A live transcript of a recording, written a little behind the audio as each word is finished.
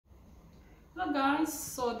Hello guys,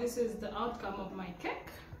 so this is the outcome of my cake.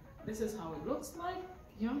 This is how it looks like.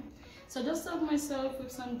 Yeah, so just serve myself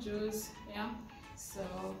with some juice. Yeah, so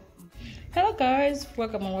hello guys,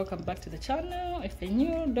 welcome and welcome back to the channel. If you're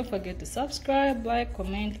new, don't forget to subscribe, like,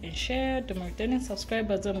 comment and share. To my returning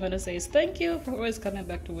subscribers, I'm gonna say is thank you for always coming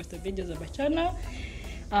back to watch the videos of my channel.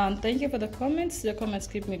 Thank you for the comments. The comments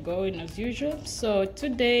keep me going as usual. So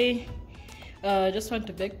today just want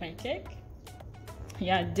to bake my cake.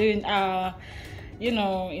 Yeah, doing you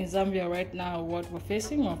know, in Zambia right now, what we're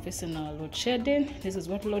facing load shedding. This is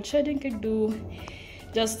what load shedding can do.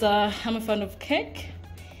 Just I'm a fan of cake,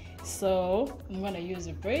 so I'm gonna use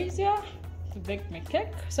a brazier to bake my cake.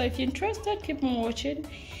 So if you're interested, keep on watching.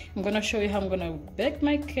 I'm gonna show you how I'm gonna bake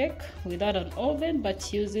my cake without an oven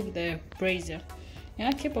but using the brazier.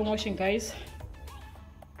 Yeah, keep on watching guys.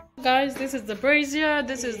 Guys, this is the brazier.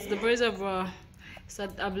 This is the brazier. So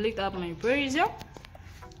I've lit up my brazier.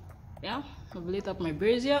 Yeah, I've lit up my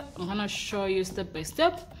brazier. I'm gonna show you step by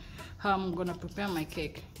step how I'm gonna prepare my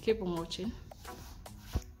cake. Keep on watching.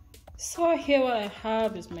 So here what I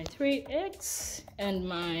have is my 3 eggs and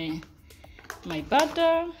my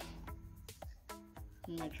butter,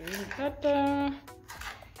 my margarine butter,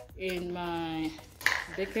 and my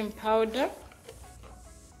baking powder,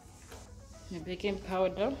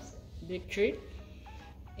 big tray,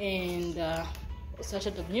 and a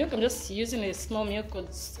sachet of milk. I'm just using a small milk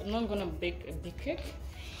because I'm not gonna bake a big cake.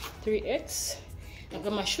 3 eggs. I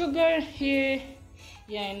got my sugar here.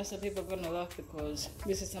 Yeah, I know some people are gonna laugh because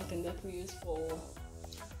this is something that we use for,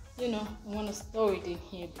 you know, I want to store it in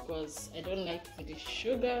here because I don't like to put the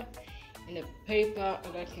sugar in the paper. I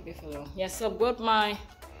gotta keep it for long. Yeah, so I've got my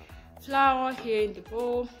flour here in the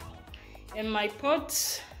bowl and my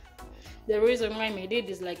pot. The reason why I made it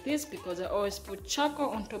is like this because I always put charcoal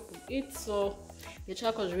on top of it, so the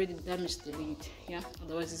charcoal is really damaged the lid. Yeah,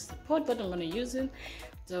 otherwise it's the pot that I'm gonna use it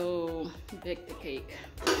to bake the cake.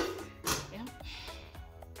 Yeah.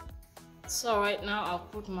 So right now I'll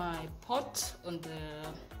put my pot on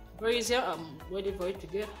the brazier. I'm waiting for it to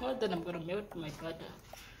get hot. Then I'm gonna melt my butter.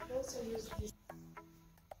 I also use this.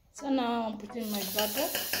 So now I'm putting my butter.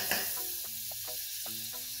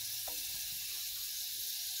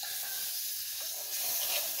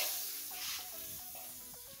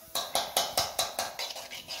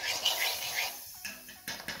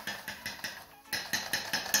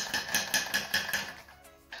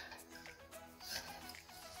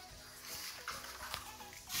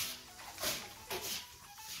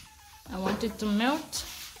 I want it to melt.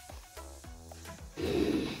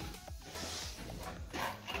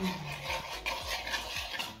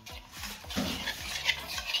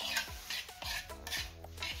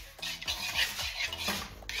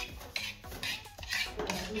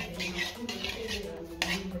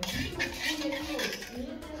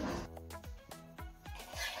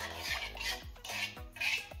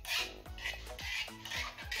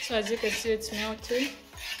 So as you can see, it's melting.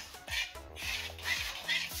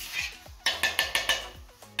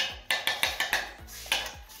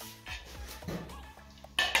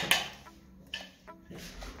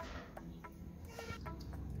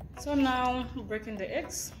 So now I'm breaking the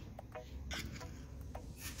eggs.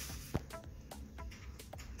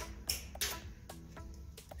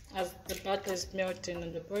 As the butter is melting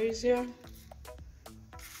in the brazier.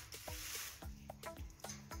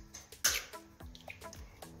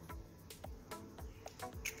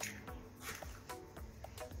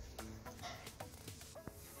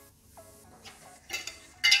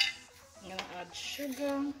 I'm gonna add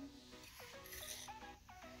sugar.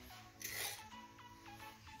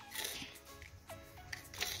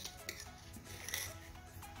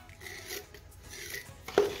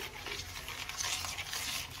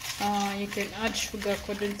 You can add sugar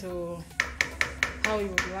according to how you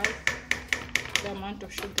would like the amount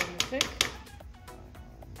of sugar you take.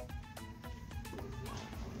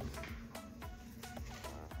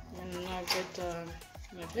 And now get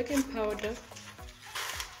my baking powder.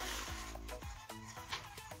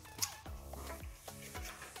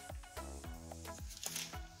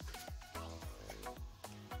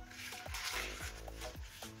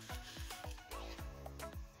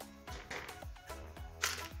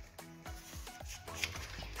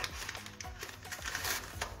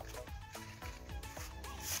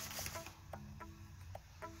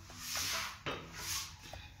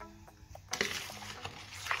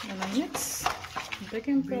 And I mix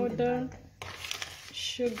baking powder,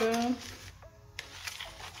 sugar,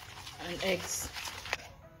 and eggs.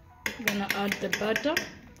 I'm gonna add the butter.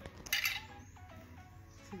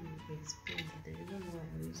 Explain the reason why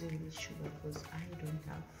I'm using this sugar because I don't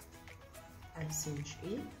have AdSense.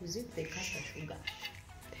 Is it the caster sugar?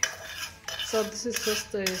 So this is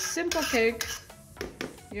just a simple cake.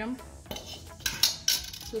 Yeah,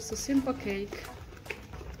 just a simple cake,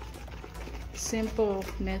 simple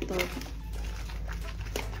method.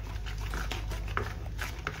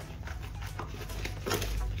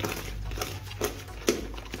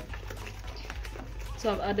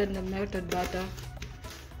 So I've added the melted butter.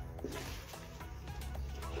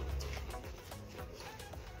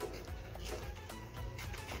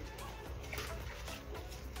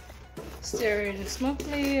 Stirring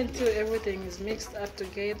smoothly until everything is mixed up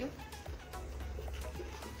together.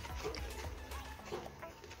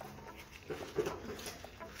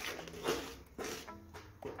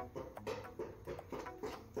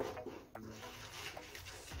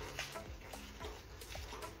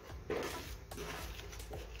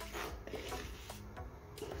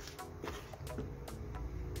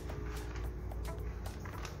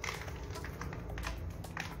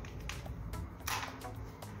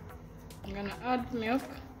 I'm gonna add milk.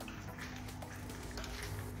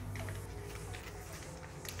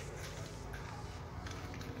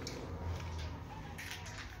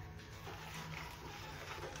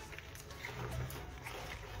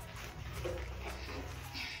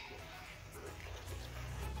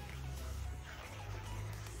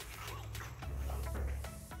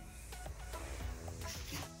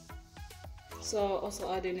 So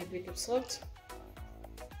also add in a bit of salt.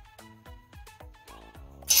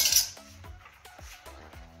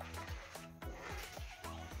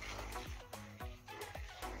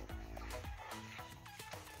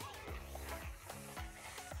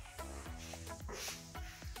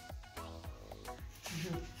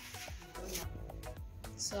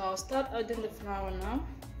 So I'll start adding the flour now.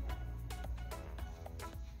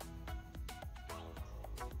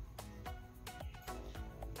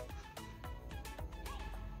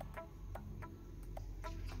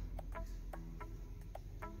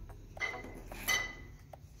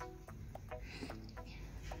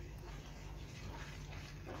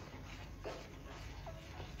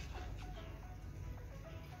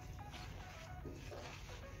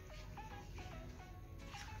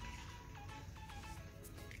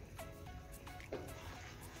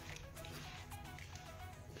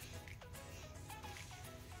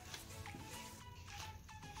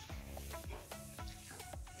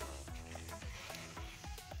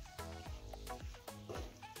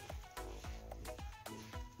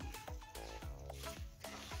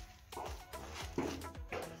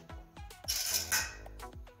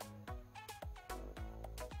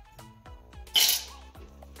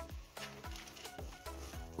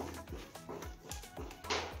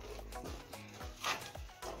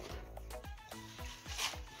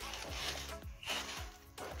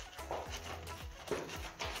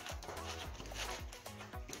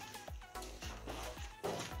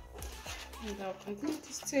 And I'll continue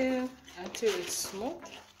to stir until it's smooth,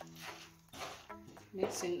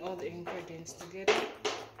 mixing all the ingredients together.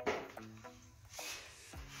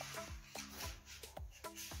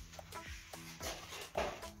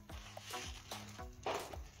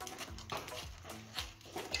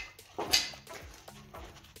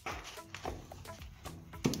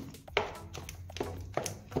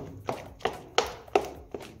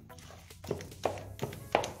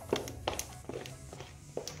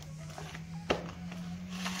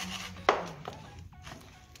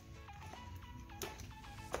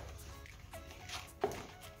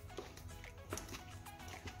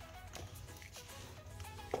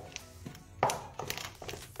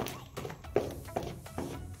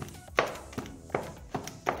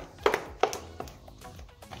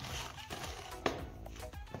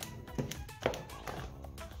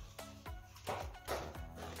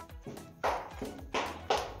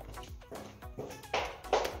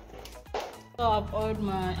 So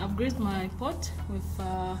I've greased my pot with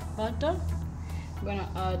butter. I'm gonna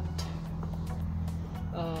add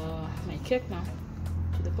my cake now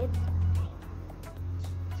to the pot.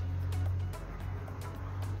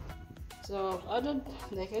 So I've added,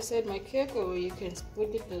 like I said, my cake, or you can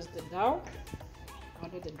put it as the dough.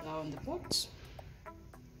 Added the dough in the pot.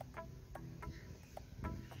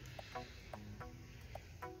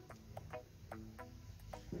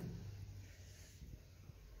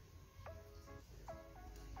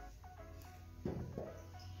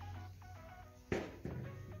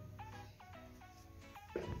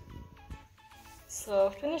 So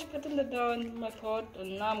finished putting the dough in my pot,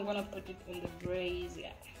 and now I'm gonna put it in the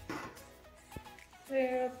brazier.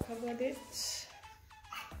 There, covered it.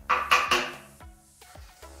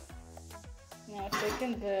 Now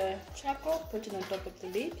taking the charcoal, put it on top of the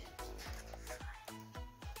lid.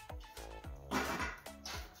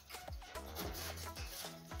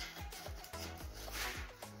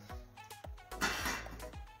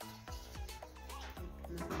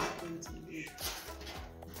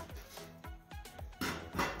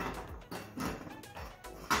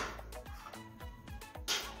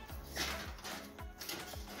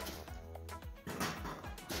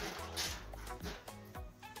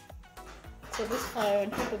 So this fire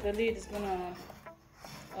on top of the lid is gonna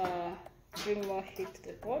bring more heat to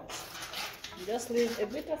the pot. Just leave a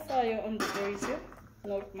bit of fire on the brazier,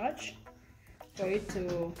 not much, for it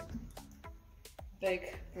to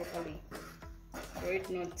bake properly, for it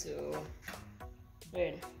not to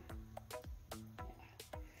burn.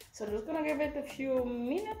 So I'm just gonna give it a few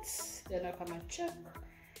minutes, then I'll come and check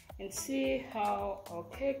and see how our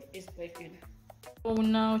cake is baking. So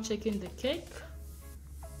now checking the cake.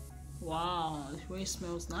 Wow, it really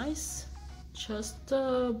smells nice. Just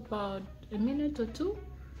about a minute or two,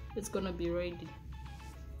 it's gonna be ready.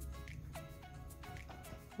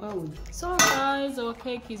 Wow. So guys, our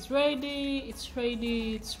cake is ready. It's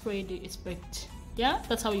ready. It's ready. It's baked. Yeah,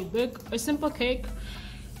 that's how you bake a simple cake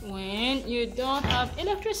when you don't have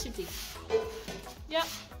electricity. Yeah,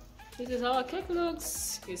 this is how our cake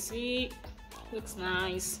looks. You see, looks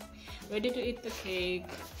nice. Ready to eat the cake.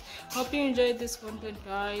 Hope you enjoyed this content,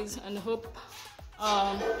 guys, and hope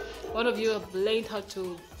one of you have learned how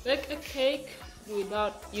to bake a cake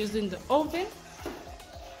without using the oven,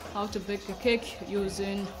 how to bake a cake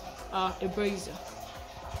using a brazier.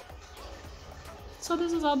 So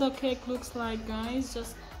this is how the cake looks like, guys.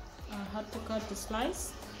 Just had to cut the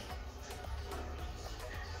slice.